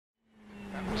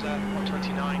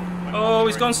Oh,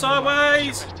 he's gone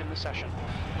sideways.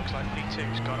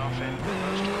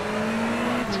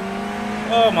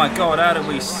 Oh my God, how do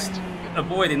we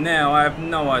avoid him now? I have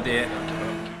no idea.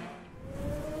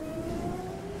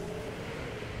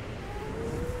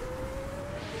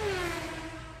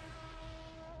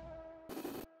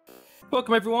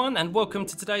 Welcome everyone and welcome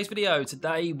to today's video.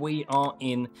 Today we are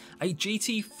in a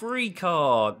GT3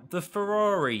 car, the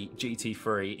Ferrari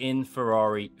GT3 in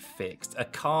Ferrari Fixed. A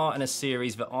car and a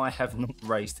series that I have not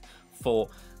raced for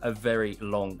a very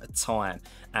long time.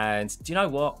 And do you know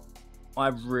what? I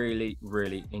really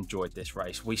enjoyed this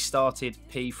race. We started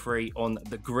P3 on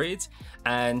the grid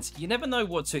and you never know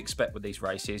what to expect with these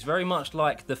races. Very much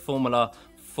like the Formula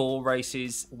 4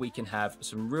 races, we can have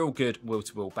some real good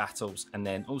wheel-to-wheel battles and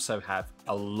then also have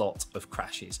a lot of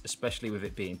crashes, especially with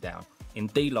it being down in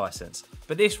D license.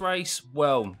 But this race,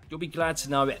 well, you'll be glad to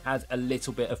know it had a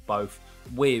little bit of both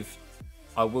with,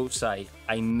 I will say,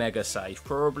 a mega save.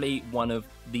 Probably one of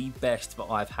the best that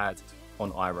I've had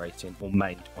on iRacing or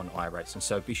made on iRacing.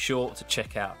 So be sure to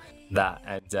check out that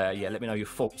and yeah, let me know your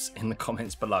thoughts in the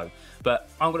comments below. But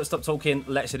I'm going to stop talking,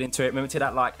 let's get into it. Remember to hit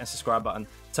that like and subscribe button,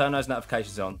 turn those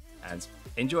notifications on and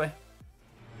enjoy.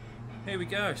 Here we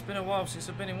go. It's been a while since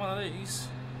I've been in one of these.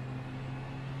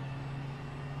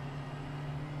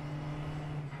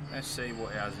 Let's see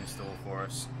what it has in store for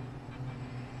us.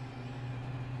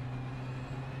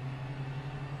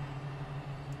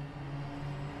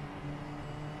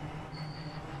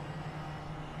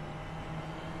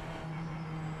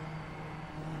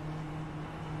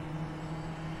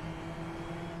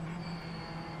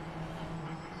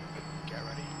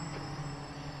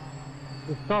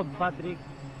 Stop, Patrick.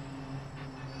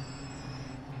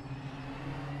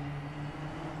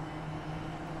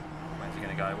 Where's he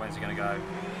going to go? Where's he going to go?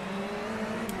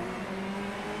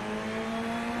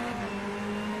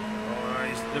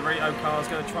 Oh, the Reid car's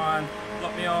going to try and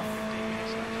block me off.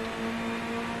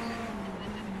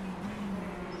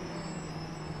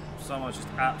 Someone's just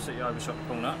absolutely overshot the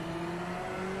corner.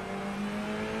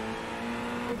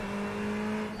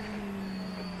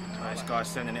 Oh, this guy's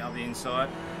sending it up the inside.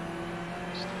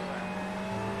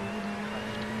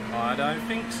 I don't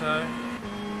think so.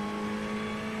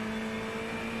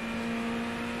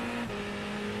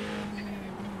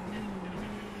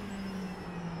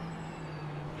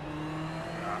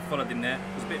 I followed him there.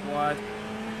 It was a bit wide.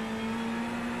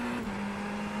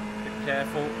 A bit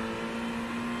careful.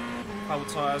 Cold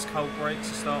tyres, cold brakes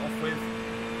to start off with.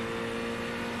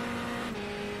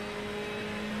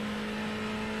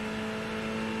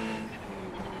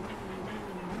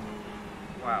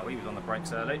 Wow, he was on the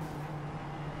brakes early.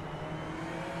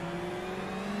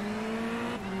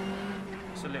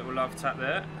 A little love tap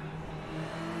there.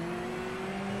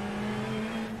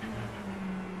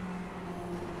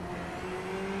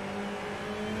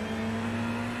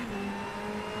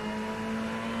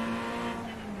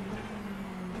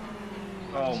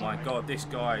 Oh my God, this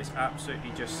guy is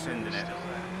absolutely just sending it.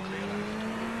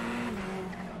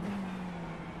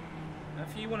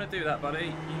 If you want to do that, buddy,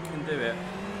 you can do it.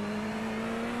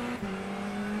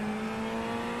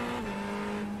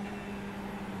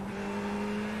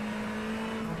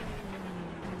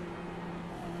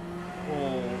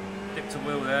 To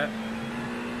wheel there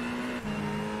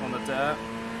on the dirt.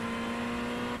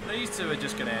 These two are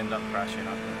just going to end up crashing.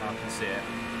 I can see it.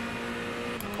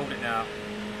 I called it now.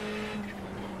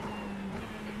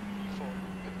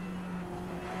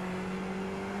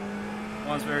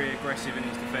 One's very aggressive in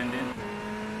his defending.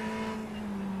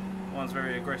 One's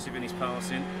very aggressive in his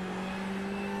passing.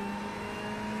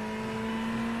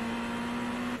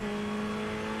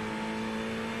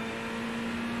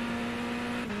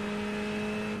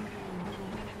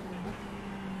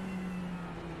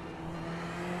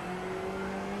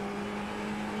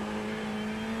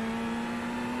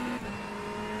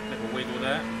 Wiggle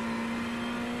there.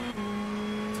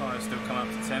 Tyres still come up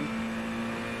to 10.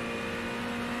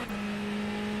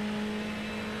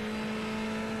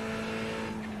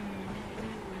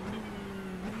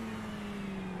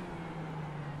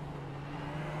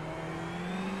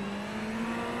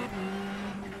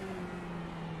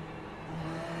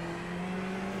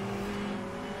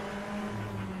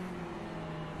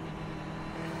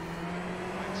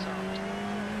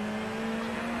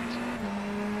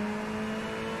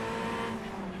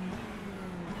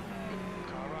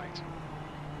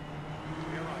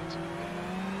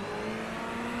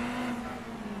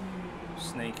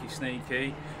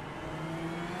 Sneaky.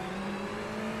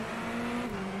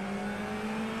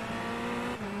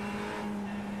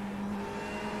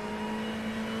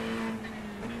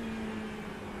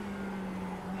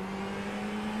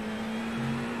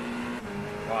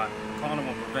 Right, kind of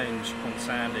want revenge on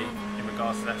Sandy in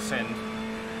regards to that send.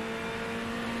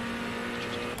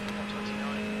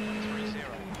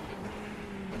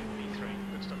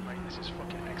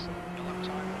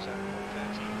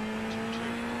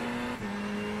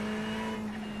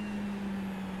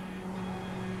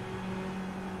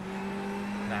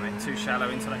 Damn it, too shallow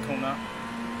into that corner.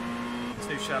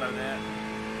 Too shallow there.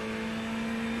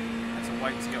 Had to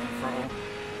wait to get on throttle.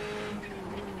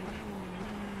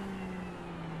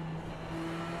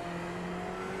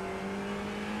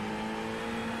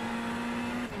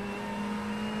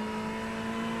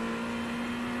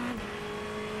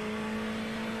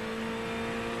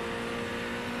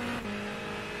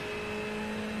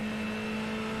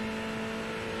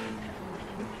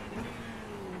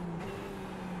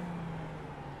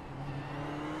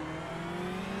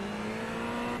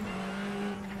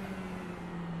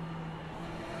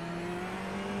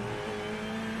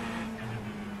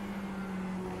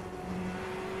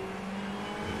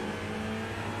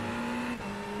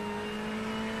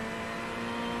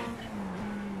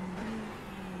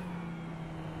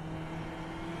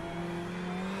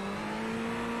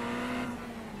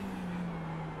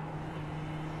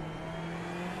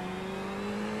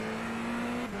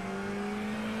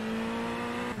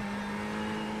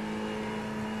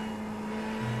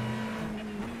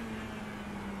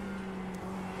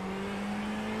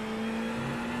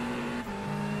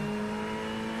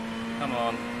 Come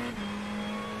on.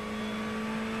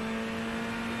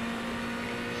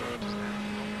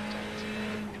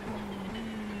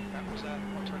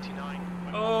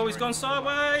 Oh, he's gone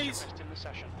sideways.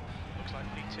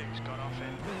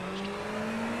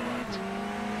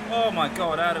 Oh my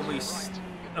God, how do we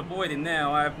avoid him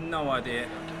now? I have no idea.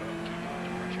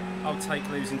 I'll take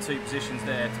losing 2 positions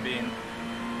there to being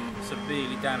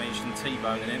severely damaged and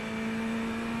T-boning him.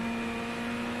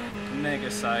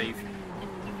 Mega save.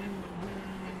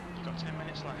 You've got 10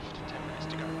 minutes left, 10 minutes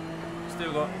to go.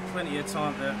 Still got plenty of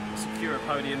time to secure a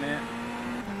podium there.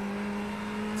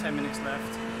 10 minutes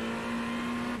left.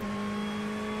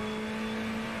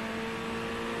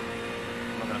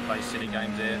 I'm not going to play silly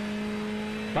games here.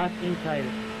 Back inside.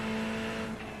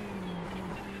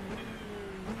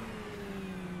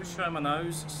 Just show my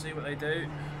nose, see what they do.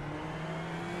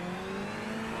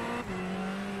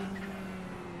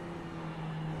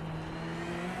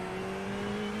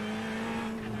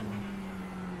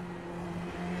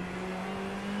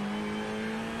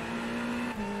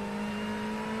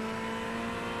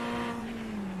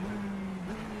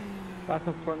 Back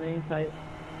up from the inside.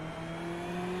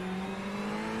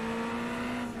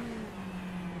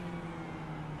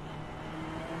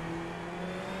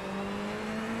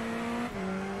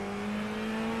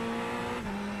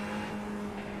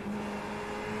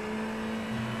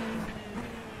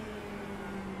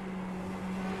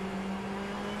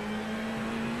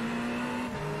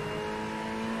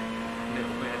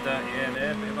 Little bit of dirty air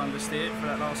there, a bit of understeer for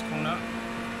that last corner.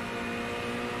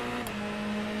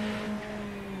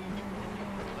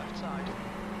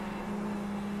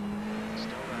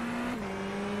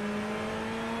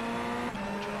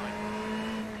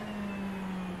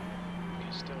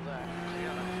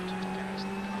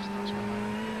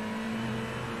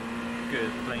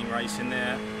 Good, clean racing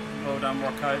there. Well done,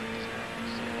 Rocco.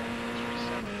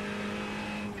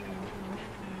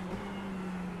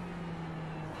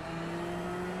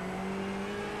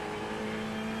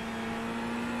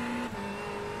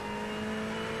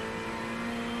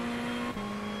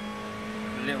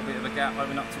 A little bit of a gap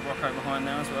opening up to Rocco behind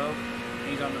now as well.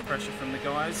 He's under pressure from the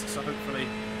guys, so hopefully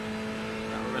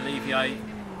that will alleviate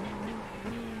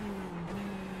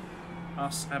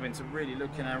us having to really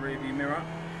look in our rearview mirror.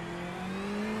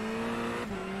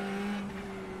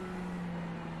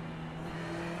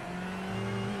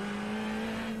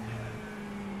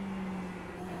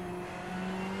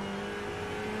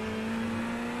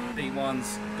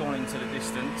 B1's gone into the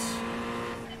distance.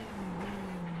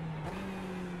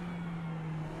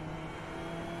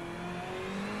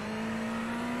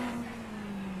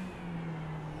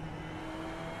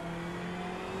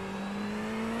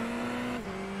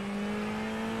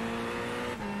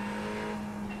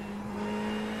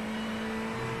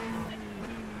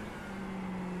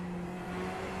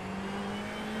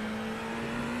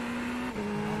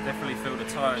 Definitely feel the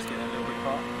tyres getting a little bit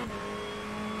hot.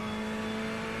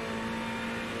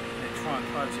 Try and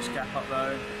close this gap up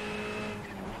though.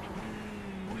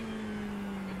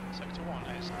 Sector 1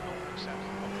 is 0.7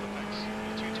 off the pace.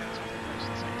 2 tenths off the pace.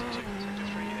 Sector 2, sector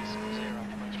 3 is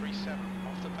 0.37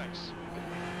 off the pace.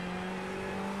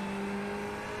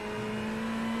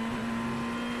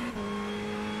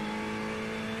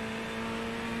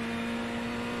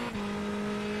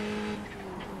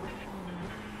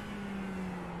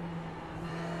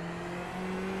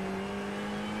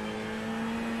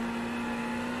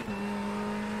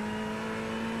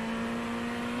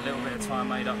 Bit of time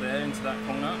made up there into that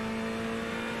corner.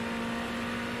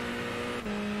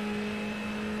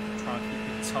 Try and keep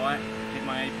it tight, hit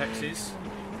my apexes.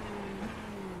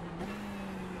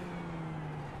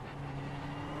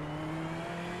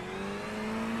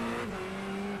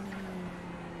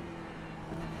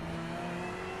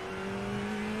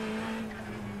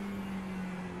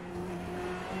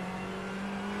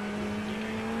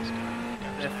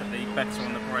 Definitely better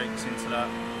on the brakes into that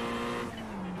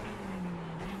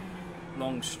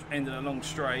end of the long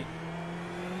straight.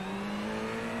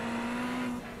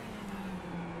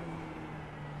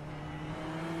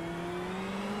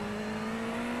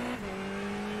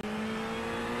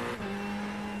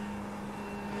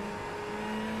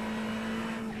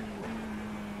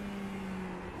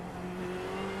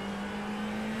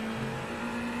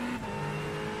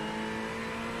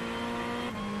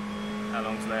 How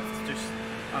long's left? Just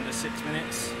under 6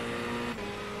 minutes.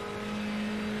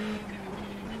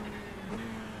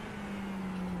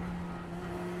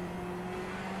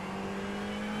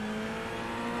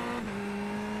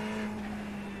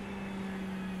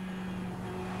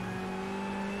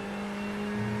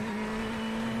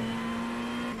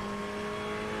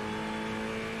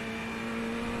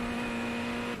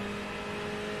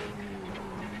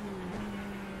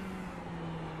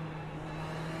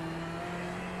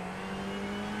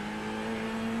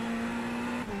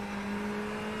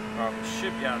 Right, we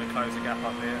should be able to close the gap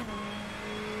up here.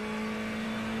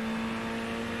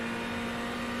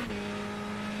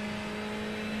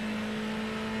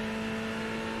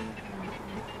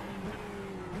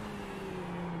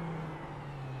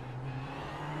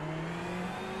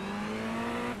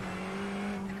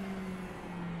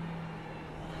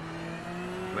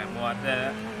 Went wide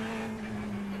there.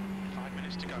 5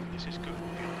 minutes to go. This is good.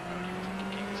 Beyond the podium, if we can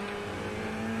keep this going.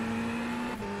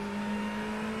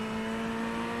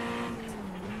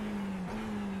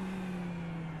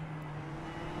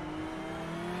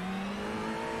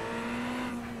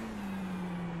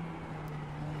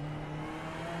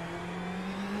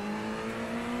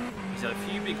 He's had a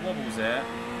few big wobbles there.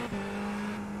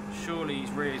 Surely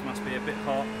his rears must be a bit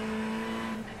hot.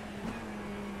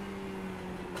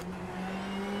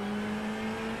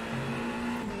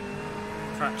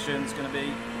 Traction's going to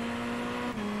be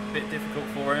a bit difficult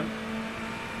for him.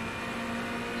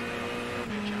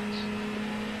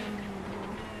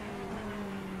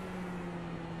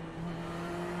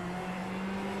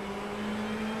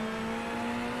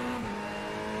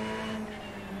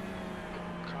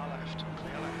 Car left,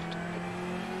 clear left.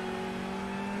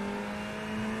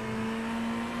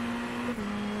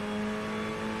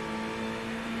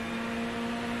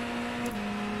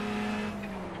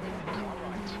 Car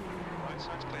right. Right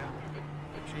side's clear.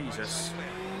 Jesus.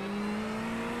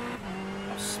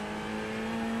 I was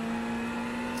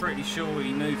pretty sure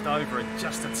he moved over it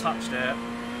just a touch there.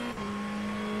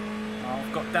 Oh,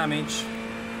 I've got damage.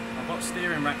 I've got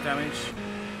steering rack damage.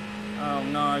 Oh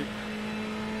no.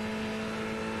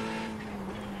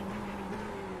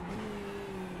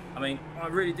 I mean, I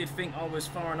really did think I was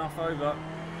far enough over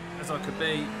as I could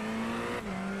be.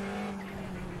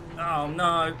 Oh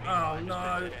no, oh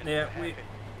no. Yeah,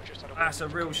 that's a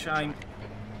real shame.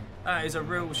 That is a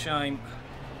real shame.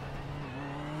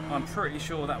 I'm pretty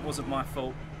sure that wasn't my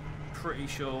fault. Pretty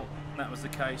sure that was the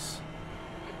case.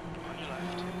 On your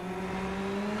left.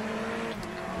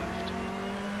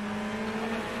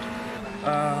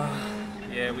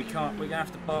 Yeah, we can't. We're gonna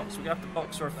have to box. We're gonna have to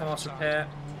box for a fast repair.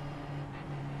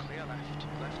 Clear left.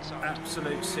 Left side.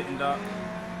 Absolute sitting duck.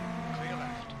 Clear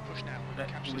left. Push now. Let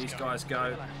Capture all the these sky. guys go.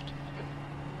 Clear left.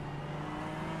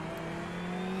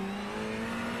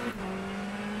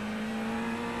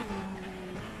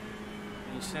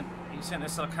 He sent a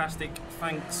sarcastic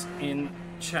thanks in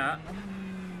chat.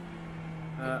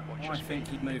 I think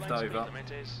he'd moved over,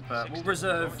 but we'll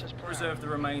reserve the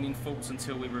remaining faults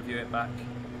until we review it back.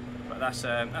 But that's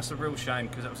a real shame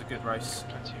because that was a good race.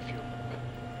 Plenty of fuel.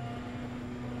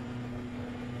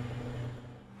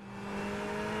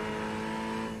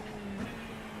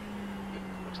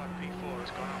 Looks like P4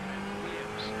 has gone up in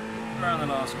Williams. Around the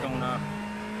last corner,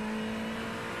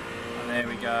 and there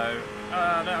we go.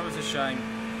 That was a shame.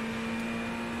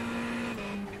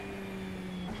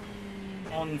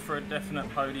 On for a definite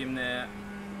podium there.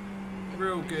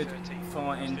 Real good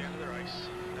fighting That's the end of the race.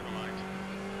 Never mind.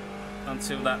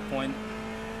 until that point.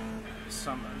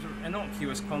 Some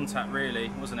innocuous contact, really,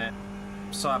 wasn't it?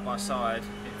 Side by side,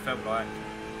 it felt like,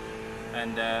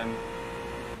 and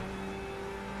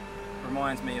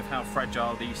reminds me of how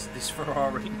fragile this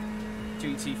Ferrari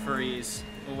GT3 is,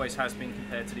 always has been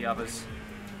compared to the others.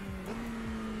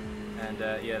 And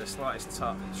yeah, the slightest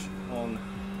touch on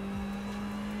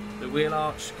The wheel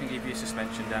arch can give you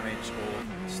suspension damage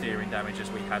or steering damage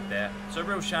as we had there. So a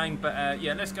real shame, but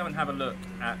yeah, let's go and have a look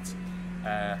at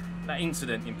that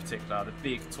incident in particular, the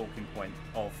big talking point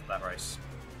of that race.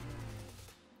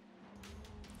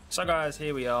 So guys,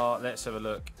 here we are. Let's have a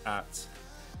look at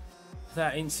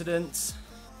that incident,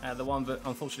 the one that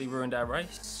unfortunately ruined our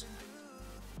race.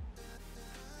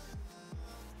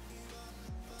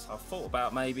 So I thought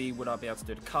about maybe would I be able to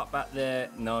do the cut back there?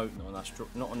 No,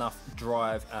 not enough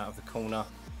drive out of the corner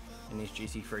in these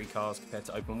GT3 cars compared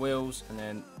to open wheels. And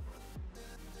then,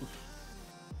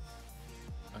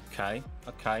 okay.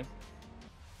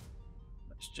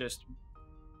 Let's just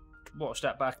watch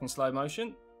that back in slow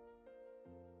motion.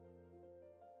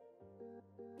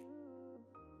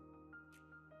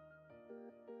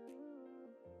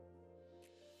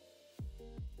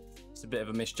 It's a bit of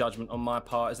a misjudgment on my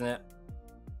part, isn't it?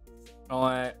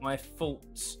 I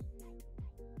thought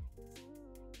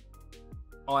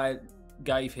I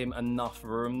gave him enough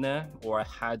room there, or I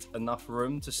had enough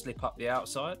room to slip up the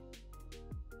outside.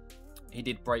 He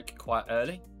did brake quite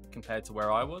early compared to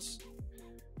where I was.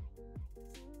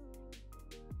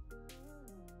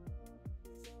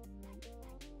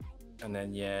 And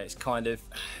then, yeah, it's kind of,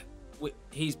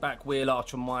 he's back wheel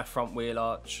arch on my front wheel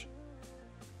arch.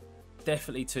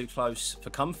 Definitely too close for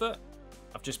comfort.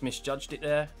 I've just misjudged it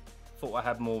there. Thought I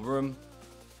had more room.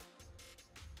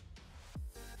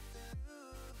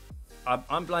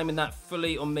 I'm blaming that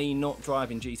fully on me not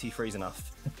driving GT3s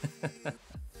enough.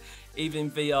 Even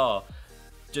in VR,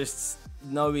 just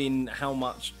knowing how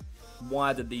much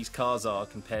wider these cars are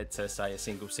compared to, say, a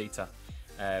single-seater.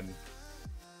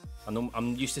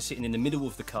 I'm used to sitting in the middle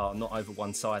of the car, not over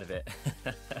one side of it.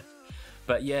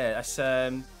 But yeah, that's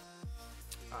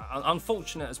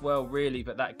unfortunate as well, really.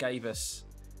 But that gave us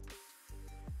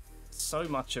so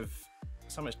much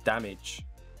damage.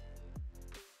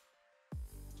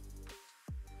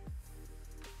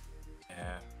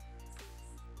 Yeah.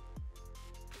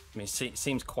 I mean, it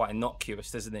seems quite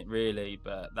innocuous, doesn't it, really?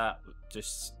 But that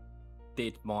just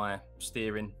did my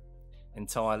steering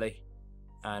entirely.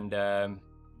 And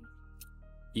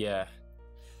yeah.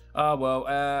 Oh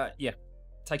well, yeah.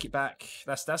 Take it back.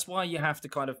 That's why you have to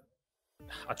kind of.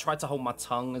 I tried to hold my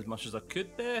tongue as much as I could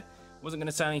there. Wasn't going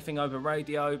to say anything over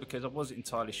radio because I wasn't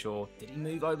entirely sure. Did he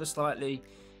move over slightly?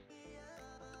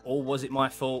 Or was it my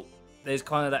fault? There's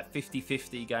kind of that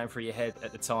 50-50 going through your head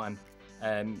at the time.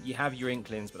 You have your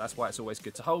inklings, but that's why it's always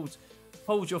good to hold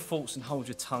your thoughts and hold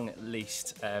your tongue at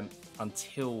least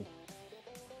until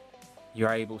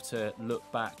you're able to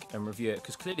look back and review it.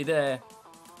 Because clearly there,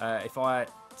 if I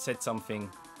said something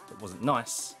that wasn't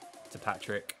nice to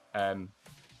Patrick,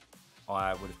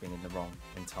 I would have been in the wrong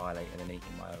entirely and then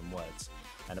eating my own words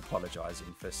and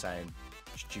apologising for saying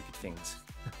stupid things.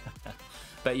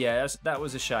 But yeah, that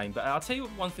was a shame. But I'll tell you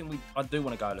one thing I do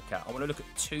want to go look at. I want to look at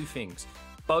two things,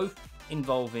 both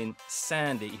involving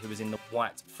Sandy, who was in the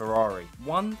white Ferrari.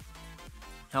 One,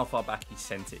 how far back he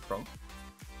sent it from.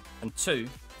 And two,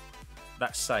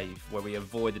 that save where we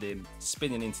avoided him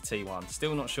spinning into T1.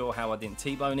 Still not sure how I didn't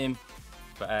T-bone him.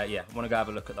 But yeah, I want to go have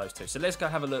a look at those two. So let's go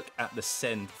have a look at the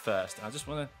send first. And I just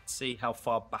want to see how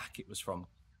far back it was from,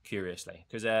 curiously.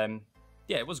 Because,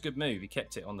 yeah, it was a good move. He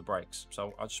kept it on the brakes.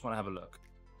 So I just want to have a look.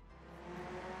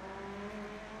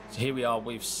 So here we are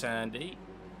with Sandy.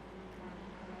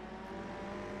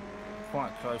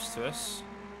 Quite close to us.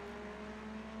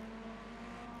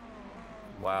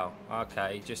 Wow.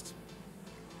 Okay, just...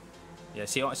 Yeah,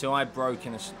 see, so I braked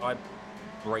in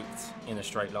a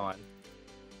straight line.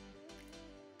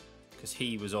 Because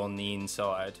he was on the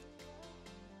inside.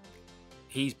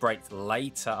 He's braked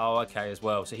later. Oh, okay, as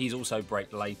well. So he's also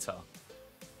braked later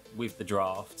with the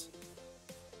draft.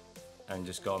 And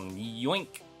just gone,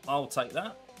 yoink, I'll take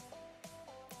that.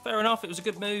 Fair enough, it was a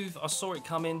good move. I saw it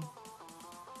coming.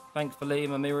 Thankfully, in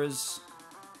my mirrors.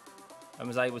 And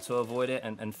was able to avoid it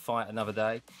and fight another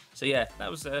day. So yeah,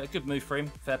 that was a good move for him.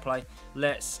 Fair play.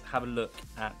 Let's have a look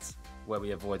at where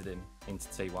we avoided him into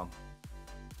T1.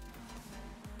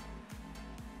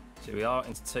 So we are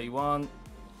into T1.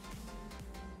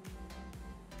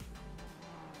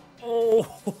 Oh,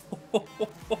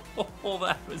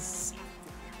 that was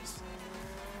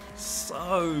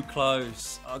so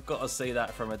close. I've got to see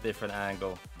that from a different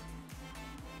angle.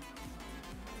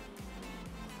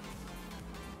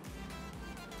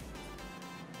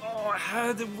 Oh,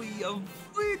 how did we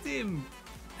avoid him?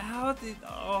 How did...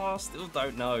 Oh, I still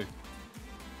don't know.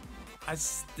 I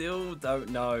still don't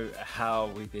know how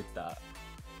we did that.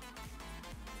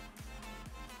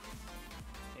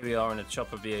 Here we are in a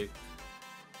chopper view.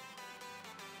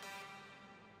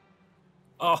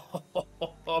 Oh,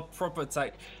 proper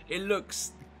take. It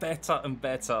looks better and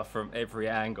better from every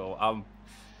angle.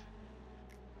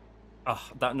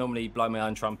 That normally blow my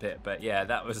own trumpet, but yeah,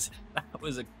 that was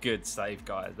a good save,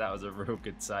 guys. That was a real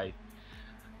good save.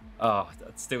 I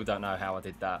still don't know how I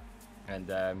did that. And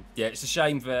yeah, it's a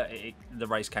shame that the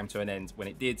race came to an end when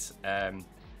it did, and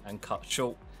cut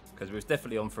short, because we was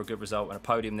definitely on for a good result and a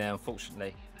podium there.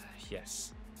 Unfortunately,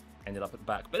 yes, ended up at the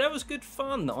back. But that was good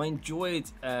fun. I enjoyed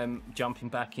jumping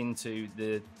back into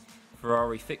the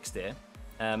Ferrari fixed here.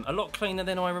 A lot cleaner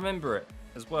than I remember it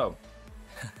as well.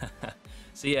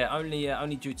 So yeah,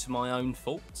 only due to my own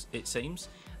fault, it seems,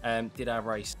 did our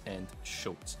race end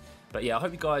short. But yeah, I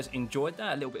hope you guys enjoyed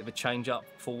that. A little bit of a change up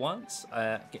for once,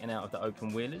 getting out of the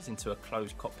open wheelers into a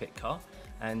closed cockpit car.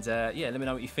 And yeah, let me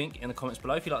know what you think in the comments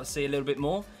below if you'd like to see a little bit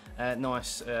more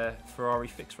nice Ferrari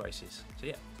fixed races. So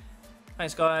yeah,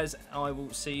 thanks guys. I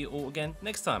will see you all again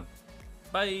next time.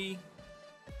 Bye.